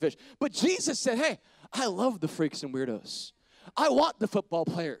 catching fish. But Jesus said, hey, I love the freaks and weirdos. I want the football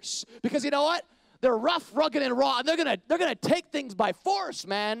players. Because you know what? They're rough, rugged, and raw. And they're gonna take things by force,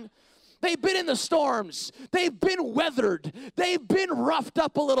 man. They've been in the storms. They've been weathered. They've been roughed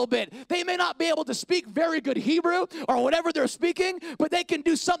up a little bit. They may not be able to speak very good Hebrew or whatever they're speaking, but they can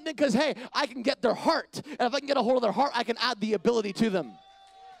do something because, hey, I can get their heart. And if I can get a hold of their heart, I can add the ability to them.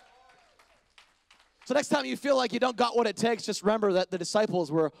 So next time you feel like you don't got what it takes, just remember that the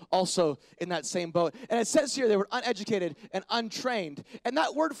disciples were also in that same boat. And it says here they were uneducated and untrained. And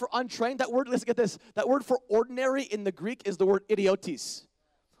that word for untrained, that word, let's get this, that word for ordinary in the Greek is the word idiotes.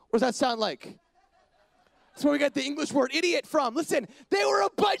 What does that sound like? That's where we get the English word idiot from. Listen, they were a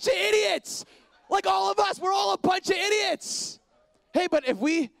bunch of idiots. Like all of us, we're all a bunch of idiots. Hey, but if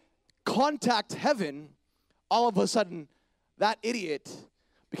we contact heaven, all of a sudden, that idiot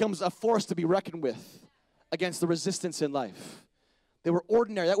becomes a force to be reckoned with against the resistance in life. They were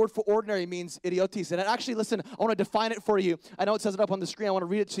ordinary. That word for ordinary means idiotes. And actually, listen, I want to define it for you. I know it says it up on the screen. I want to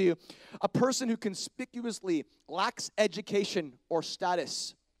read it to you. A person who conspicuously lacks education or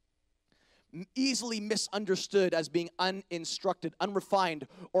status, easily misunderstood as being uninstructed, unrefined,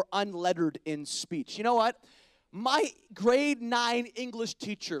 or unlettered in speech. You know what? My grade 9 English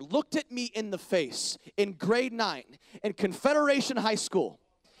teacher looked at me in the face in grade 9 in Confederation High School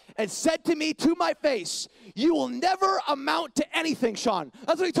and said to me to my face, "You will never amount to anything, Sean."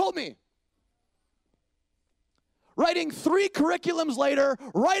 That's what he told me. Writing 3 curriculums later,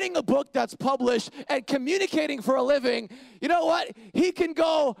 writing a book that's published, and communicating for a living, you know what? He can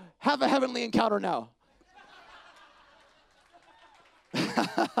go have a heavenly encounter now.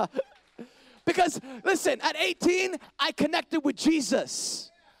 Because, listen, at 18, I connected with Jesus.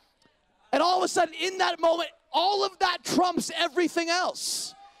 And all of a sudden, in that moment, all of that trumps everything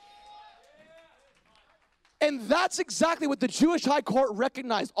else. And that's exactly what the Jewish high court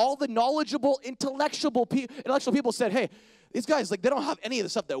recognized. All the knowledgeable, intellectual people said, hey, these guys, like, they don't have any of the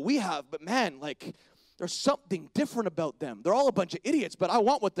stuff that we have, but man, like, there's something different about them. They're all a bunch of idiots, but I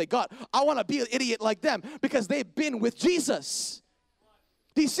want what they got. I want to be an idiot like them because they've been with Jesus.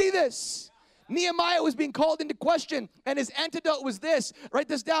 Do you see this? Nehemiah was being called into question, and his antidote was this. Write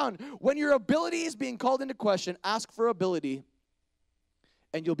this down. When your ability is being called into question, ask for ability,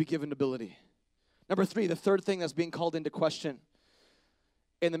 and you'll be given ability. Number 3, the third thing that's being called into question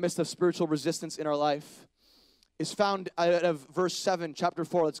in the midst of spiritual resistance in our life is found out of verse 7, chapter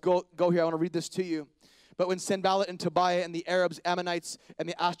 4. Let's go here. I want to read this to you. But when Sanballat and Tobiah and the Arabs, Ammonites, and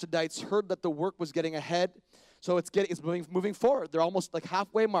the Ashdodites heard that the work was getting ahead, so it's moving forward. They're almost like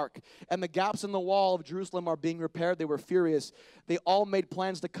halfway mark. And the gaps in the wall of Jerusalem are being repaired. They were furious. They all made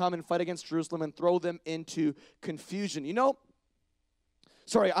plans to come and fight against Jerusalem and throw them into confusion. You know,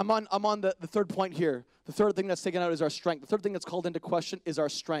 sorry, I'm on the third point here. The third thing that's taken out is our strength. The third thing that's called into question is our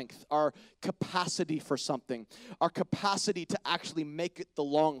strength, our capacity for something, our capacity to actually make it the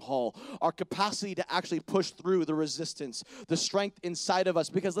long haul, our capacity to actually push through the resistance, the strength inside of us.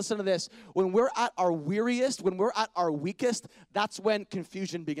 Because listen to this, when we're at our weariest, when we're at our weakest, that's when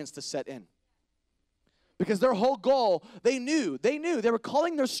confusion begins to set in. Because their whole goal, they knew, they were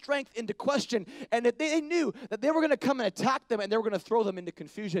calling their strength into question, and that they knew that they were going to come and attack them, and they were going to throw them into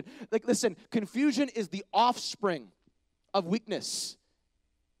confusion. Like, listen, confusion is the offspring of weakness.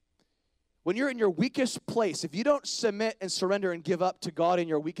 When you're in your weakest place, if you don't submit and surrender and give up to God in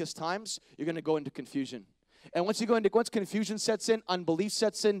your weakest times, you're going to go into confusion. And once confusion sets in, unbelief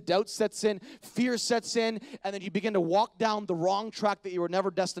sets in, doubt sets in, fear sets in, and then you begin to walk down the wrong track that you were never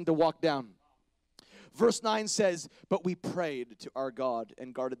destined to walk down. Verse 9 says, but we prayed to our God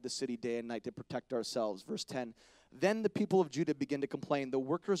and guarded the city day and night to protect ourselves. Verse 10, then the people of Judah begin to complain. The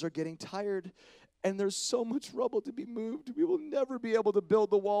workers are getting tired, and there's so much rubble to be moved. We will never be able to build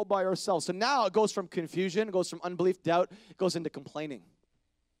the wall by ourselves. So now it goes from confusion, it goes from unbelief, doubt, it goes into complaining.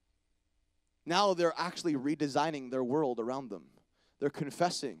 Now they're actually redesigning their world around them. They're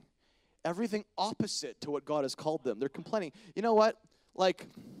confessing everything opposite to what God has called them. They're complaining. You know what? Like,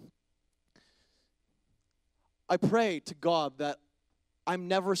 I pray to God that I'm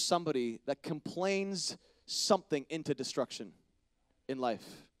never somebody that complains something into destruction in life.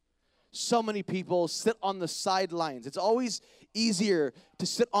 So many people sit on the sidelines. It's always easier to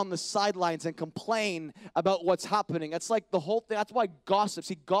sit on the sidelines and complain about what's happening. It's like the whole thing. That's why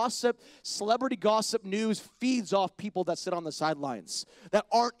gossip, celebrity gossip news feeds off people that sit on the sidelines, that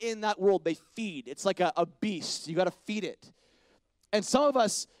aren't in that world. They feed. It's like a beast. You got to feed it. And some of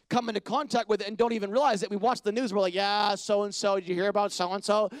us come into contact with it and don't even realize it. We watch the news, we're like, yeah, so-and-so, did you hear about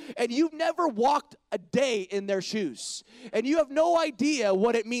so-and-so? And you've never walked a day in their shoes. And you have no idea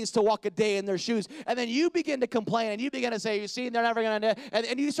what it means to walk a day in their shoes. And then you begin to complain, and you begin to say, you see, they're never going to,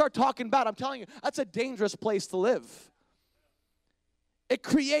 and you start talking bad. I'm telling you, that's a dangerous place to live. It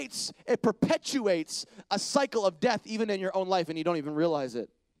perpetuates a cycle of death even in your own life, and you don't even realize it.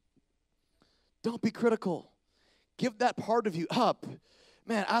 Don't be critical. Give that part of you up.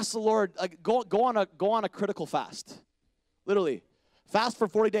 Man, ask the Lord, like, go on a critical fast. Literally. Fast for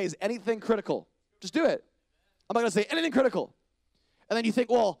 40 days, anything critical. Just do it. I'm not going to say anything critical. And then you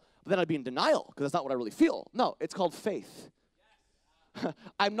think, well, then I'd be in denial because that's not what I really feel. No, it's called faith.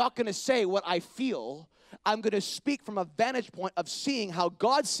 I'm not going to say what I feel. I'm going to speak from a vantage point of seeing how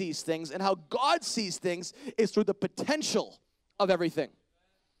God sees things, and how God sees things is through the potential of everything.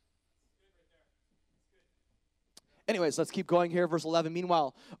 Anyways, let's keep going here. Verse 11,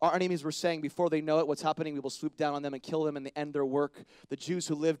 meanwhile, our enemies were saying, before they know it, what's happening, we will swoop down on them and kill them and they end their work. The Jews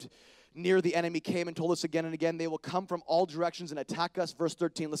who lived near the enemy came and told us again and again, they will come from all directions and attack us. Verse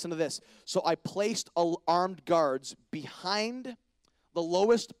 13, listen to this. So I placed armed guards behind the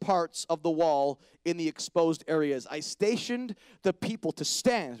lowest parts of the wall in the exposed areas. I stationed the people to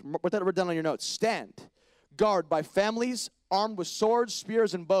stand. Put that down on your notes. Stand. Guard by families, armed with swords,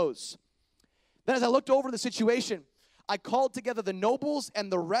 spears, and bows. Then as I looked over the situation, I called together the nobles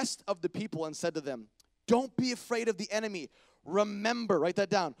and the rest of the people and said to them, don't be afraid of the enemy. Remember, write that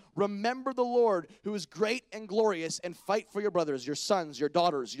down. Remember the Lord who is great and glorious, and fight for your brothers, your sons, your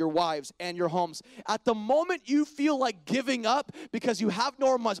daughters, your wives, and your homes. At the moment you feel like giving up because you have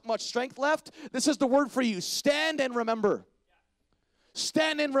no much strength left, this is the word for you. Stand and remember.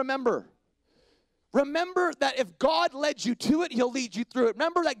 Stand and remember. Remember that if God led you to it, He'll lead you through it.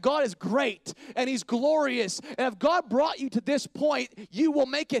 Remember that God is great and He's glorious. And if God brought you to this point, you will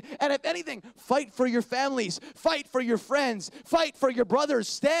make it. And if anything, fight for your families. Fight for your friends. Fight for your brothers.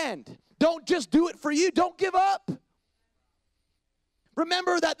 Stand. Don't just do it for you. Don't give up.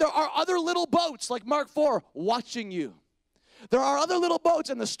 Remember that there are other little boats, like Mark 4, watching you. There are other little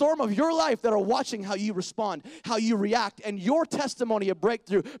boats in the storm of your life that are watching how you respond, how you react, and your testimony of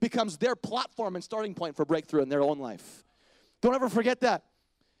breakthrough becomes their platform and starting point for breakthrough in their own life. Don't ever forget that.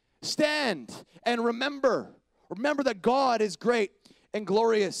 Stand and remember. Remember that God is great and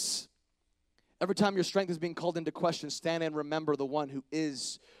glorious. Every time your strength is being called into question, stand and remember the one who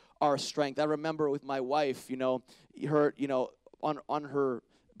is our strength. I remember with my wife, her, on her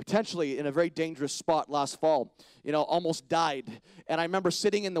potentially in a very dangerous spot last fall, almost died. And I remember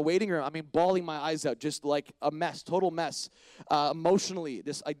sitting in the waiting room, bawling my eyes out, just like a mess, total mess, emotionally,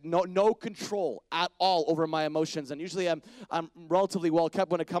 no control at all over my emotions. And usually I'm relatively well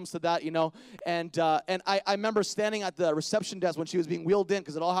kept when it comes to that, And I remember standing at the reception desk when she was being wheeled in,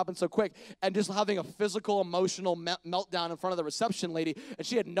 because it all happened so quick, and just having a physical, emotional meltdown in front of the reception lady, and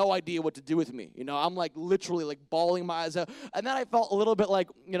she had no idea what to do with me. I'm like literally like bawling my eyes out. And then I felt a little bit like,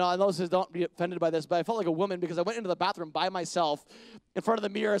 I know this is, don't be offended by this, but I felt like a woman because I went into the bathroom by myself in front of the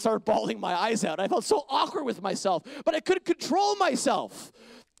mirror and started bawling my eyes out. I felt so awkward with myself, but I couldn't control myself.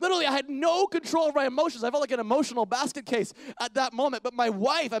 Literally, I had no control of my emotions. I felt like an emotional basket case at that moment. But my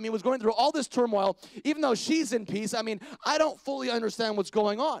wife, was going through all this turmoil. Even though she's in peace, I don't fully understand what's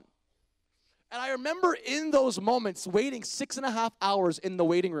going on. And I remember in those moments waiting 6.5 hours in the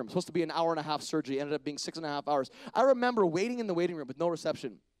waiting room. Supposed to be an hour and a half surgery. Ended up being 6.5 hours. I remember waiting in the waiting room with no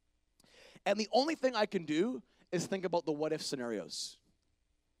reception. And the only thing I can do is think about the what if scenarios.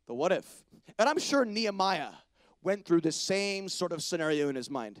 The what if. And I'm sure Nehemiah went through the same sort of scenario in his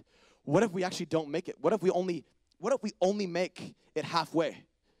mind. What if we actually don't make it? What if we only make it halfway?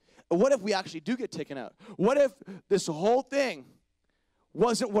 What if we actually do get taken out? What if this whole thing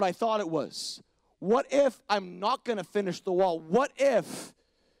wasn't what I thought it was? What if I'm not going to finish the wall? What if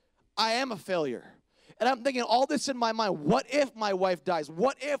I am a failure? And I'm thinking all this in my mind. What if my wife dies?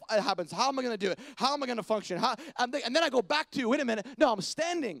 What if it happens? How am I going to do it? How am I going to function? And then I go back to, wait a minute. No, I'm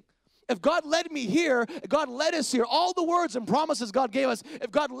standing. If God led me here, if God led us here, all the words and promises God gave us, if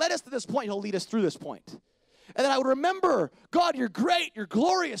God led us to this point, He'll lead us through this point. And then I would remember, God, you're great, you're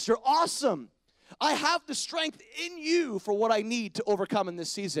glorious, you're awesome. I have the strength in you for what I need to overcome in this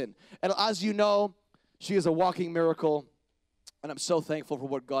season. And as you know, she is a walking miracle, and I'm so thankful for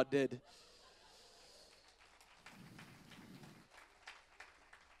what God did.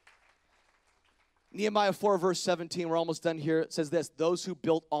 Nehemiah 4, verse 17, we're almost done here. It says this, those who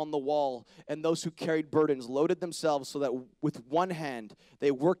built on the wall and those who carried burdens loaded themselves so that with one hand they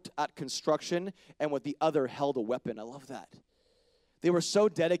worked at construction and with the other held a weapon. I love that. They were so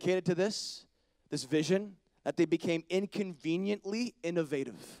dedicated to this vision, that they became inconveniently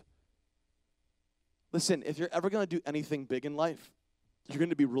innovative. Listen, if you're ever going to do anything big in life, you're going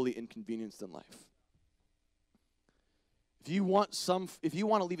to be really inconvenienced in life. If you want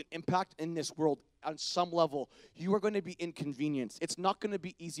to leave an impact in this world on some level, you are going to be inconvenienced. It's not going to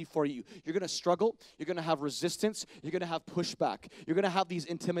be easy for you. You're going to struggle. You're going to have resistance. You're going to have pushback. You're going to have these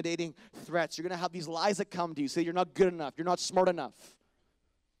intimidating threats. You're going to have these lies that come to you, say you're not good enough. You're not smart enough.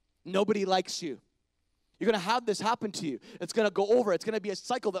 Nobody likes you. You're going to have this happen to you. It's going to go over. It's going to be a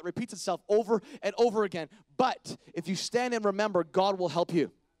cycle that repeats itself over and over again. But if you stand and remember, God will help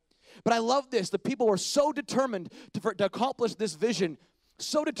you. But I love this. The people were so determined to accomplish this vision,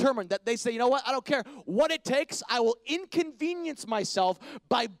 so determined that they say, you know what? I don't care what it takes. I will inconvenience myself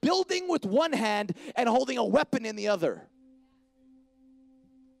by building with one hand and holding a weapon in the other.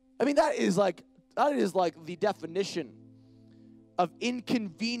 I mean, that is like the definition of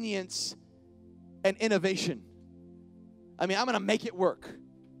inconvenience and innovation. I mean, I'm going to make it work.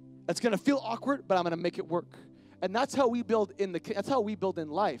 It's going to feel awkward, but I'm going to make it work. And that's how we build in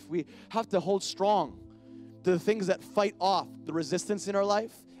life. We have to hold strong to the things that fight off the resistance in our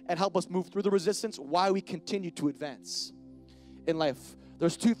life and help us move through the resistance while we continue to advance in life.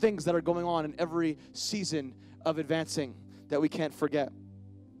 There's two things that are going on in every season of advancing that we can't forget.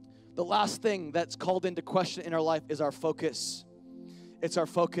 The last thing that's called into question in our life is our focus. It's our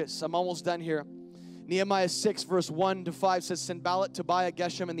focus. I'm almost done here. Nehemiah 6, verse 1 to 5 says, Sanballat, Tobiah,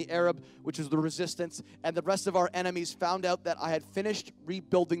 Geshem, and the Arab, which is the resistance, and the rest of our enemies found out that I had finished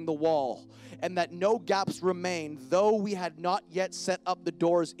rebuilding the wall, and that no gaps remained, though we had not yet set up the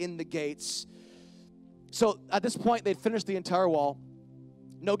doors in the gates. So at this point, they'd finished the entire wall.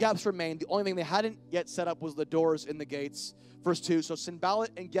 No gaps remained. The only thing they hadn't yet set up was the doors in the gates. Verse 2, so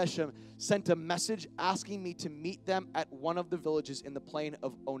Sanballat and Geshem sent a message asking me to meet them at one of the villages in the plain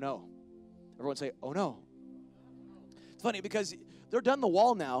of Ono. Everyone say, oh no. It's funny because they're done the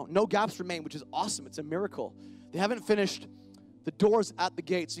wall now. No gaps remain, which is awesome. It's a miracle. They haven't finished the doors at the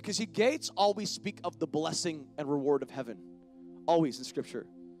gates. Because see, gates always speak of the blessing and reward of heaven. Always in Scripture.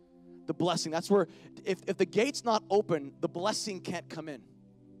 The blessing. That's where, if the gate's not open, the blessing can't come in.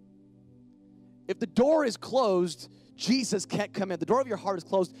 If the door is closed, Jesus can't come in. The door of your heart is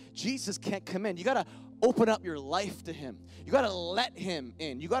closed, Jesus can't come in. You got to open up your life to Him. You got to let Him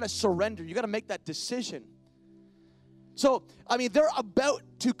in. You got to surrender. You got to make that decision. So, I mean, they're about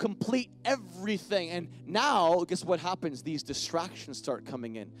to complete everything. And now, guess what happens? These distractions start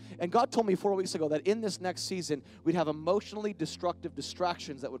coming in. And God told me 4 weeks ago that in this next season, we'd have emotionally destructive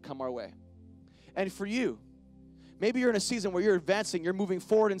distractions that would come our way. And for you, maybe you're in a season where you're advancing, you're moving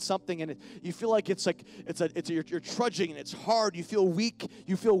forward in something, and you feel like you're trudging and it's hard. You feel weak.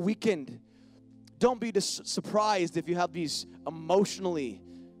 You feel weakened. Don't be surprised if you have these emotionally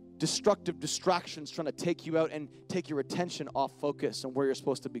destructive distractions trying to take you out and take your attention off focus and where you're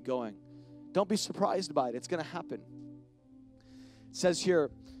supposed to be going. Don't be surprised by it. It's going to happen. It says here,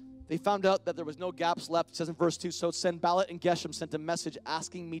 they found out that there was no gaps left. It says in verse 2, so Sanballat and Geshem sent a message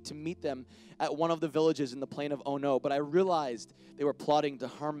asking me to meet them at one of the villages in the plain of Ono, but I realized they were plotting to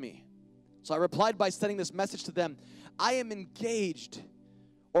harm me. So I replied by sending this message to them, I am engaged,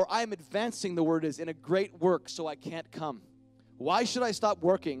 or I am advancing, the word is, in a great work, so I can't come. Why should I stop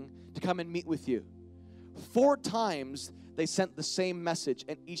working to come and meet with you? 4 times they sent the same message,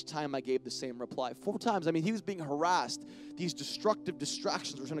 and each time I gave the same reply. 4 times. I mean, he was being harassed. These destructive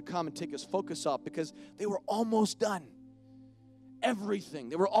distractions were going to come and take his focus off because they were almost done. Everything.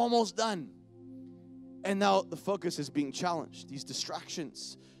 They were almost done. And now the focus is being challenged. These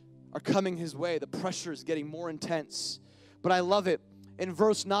distractions are coming his way. The pressure is getting more intense. But I love it. In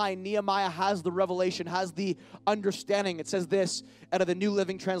verse 9, Nehemiah has the revelation, has the understanding. It says this out of the New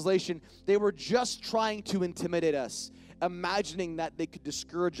Living Translation. They were just trying to intimidate us, imagining that they could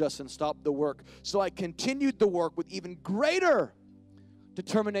discourage us and stop the work. So I continued the work with even greater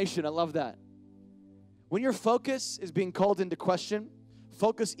determination. I love that. When your focus is being called into question,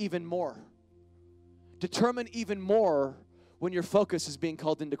 focus even more. Determine even more when your focus is being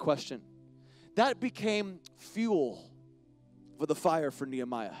called into question. That became fuel for the fire for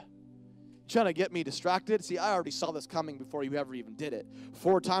Nehemiah. Trying to get me distracted. See, I already saw this coming before you ever even did it.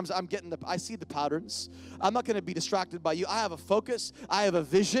 4 times I see the patterns. I'm not going to be distracted by you. I have a focus. I have a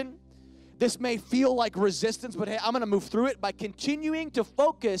vision. This may feel like resistance, but hey, I'm going to move through it by continuing to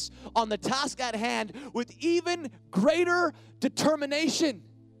focus on the task at hand with even greater determination.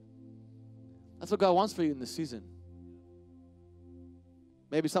 That's what God wants for you in this season.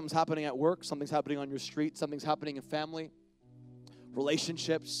 Maybe something's happening at work, something's happening on your street, something's happening in family,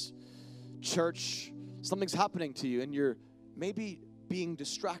 relationships, church. Something's happening to you, and you're maybe being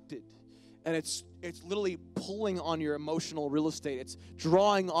distracted. And it's literally pulling on your emotional real estate. It's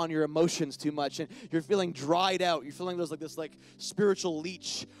drawing on your emotions too much, and you're feeling dried out. You're feeling there's like this spiritual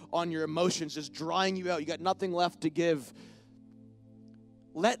leech on your emotions, just drying you out. You got nothing left to give.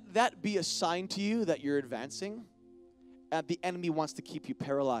 Let that be a sign to you that you're advancing, and the enemy wants to keep you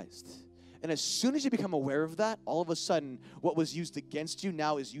paralyzed. And as soon as you become aware of that, all of a sudden, what was used against you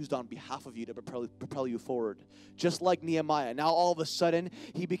now is used on behalf of you to propel you forward. Just like Nehemiah. Now all of a sudden,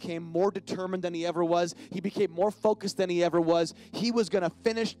 he became more determined than he ever was. He became more focused than he ever was. He was going to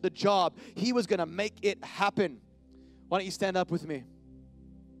finish the job. He was going to make it happen. Why don't you stand up with me?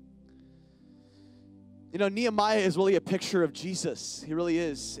 You know, Nehemiah is really a picture of Jesus. He really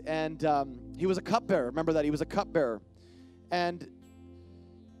is. And he was a cupbearer. Remember that? He was a cupbearer. And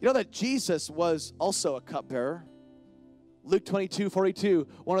you know that Jesus was also a cupbearer. Luke 22:42,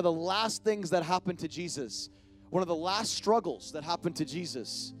 one of the last things that happened to Jesus, one of the last struggles that happened to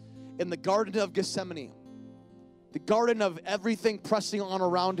Jesus in the Garden of Gethsemane, the garden of everything pressing on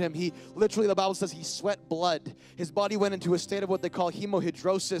around him. He literally, the Bible says, he sweat blood. His body went into a state of what they call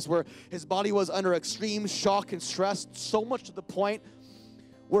hemohydrosis, where his body was under extreme shock and stress, so much to the point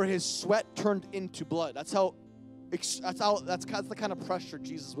where his sweat turned into blood. That's the kind of pressure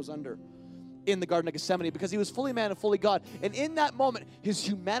Jesus was under in the Garden of Gethsemane, because he was fully man and fully God. And in that moment, his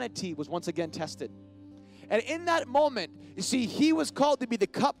humanity was once again tested. And in that moment, you see, he was called to be the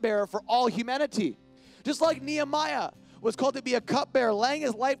cupbearer for all humanity. Just like Nehemiah was called to be a cupbearer, laying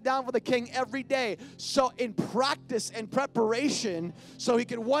his life down for the king every day. So in practice and preparation, so he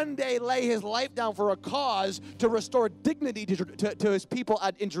could one day lay his life down for a cause to restore dignity to his people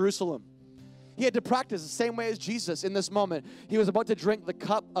in Jerusalem. He had to practice the same way as Jesus in this moment. He was about to drink the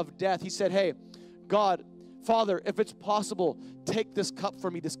cup of death. He said, hey, God, Father, if it's possible, take this cup for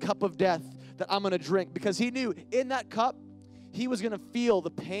me, this cup of death that I'm going to drink. Because he knew in that cup, he was going to feel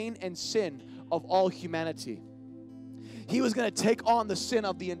the pain and sin of all humanity. He was going to take on the sin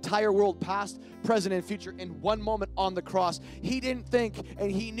of the entire world, past, present, and future, in one moment on the cross. He didn't think,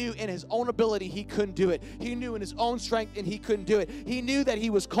 and he knew in his own ability he couldn't do it. He knew in his own strength, and he couldn't do it. He knew that he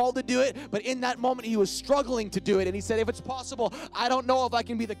was called to do it, but in that moment he was struggling to do it. And he said, if it's possible, I don't know if I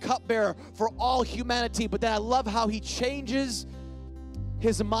can be the cupbearer for all humanity. But then I love how he changes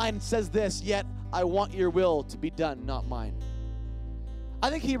his mind and says this, yet I want your will to be done, not mine. I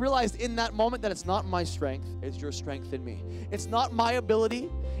think he realized in that moment that it's not my strength, it's your strength in me. It's not my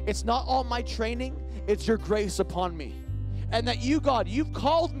ability, it's not all my training, it's your grace upon me. And that you, God, you've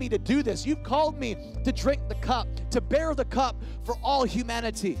called me to do this. You've called me to drink the cup, to bear the cup for all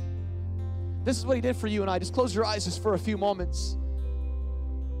humanity. This is what he did for you and I. Just close your eyes just for a few moments.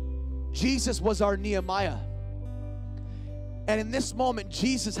 Jesus was our Nehemiah. And in this moment,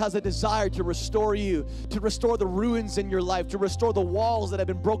 Jesus has a desire to restore you, to restore the ruins in your life, to restore the walls that have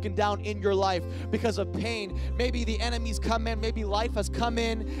been broken down in your life because of pain. Maybe the enemy's come in, maybe life has come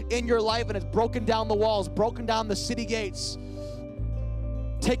in your life and it's broken down the walls, broken down the city gates,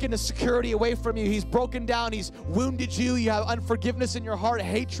 taken the security away from you. He's broken down, he's wounded you, you have unforgiveness in your heart,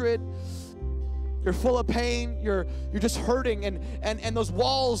 hatred, you're full of pain, you're just hurting, and those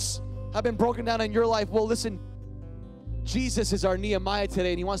walls have been broken down in your life. Well, listen, Jesus is our Nehemiah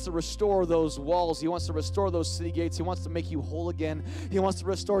today, and he wants to restore those walls. He wants to restore those city gates. He wants to make you whole again. He wants to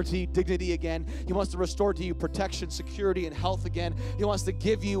restore to you dignity again. He wants to restore to you protection, security, and health again. He wants to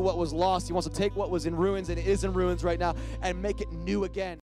give you what was lost. He wants to take what was in ruins, and it is in ruins right now, and make it new again.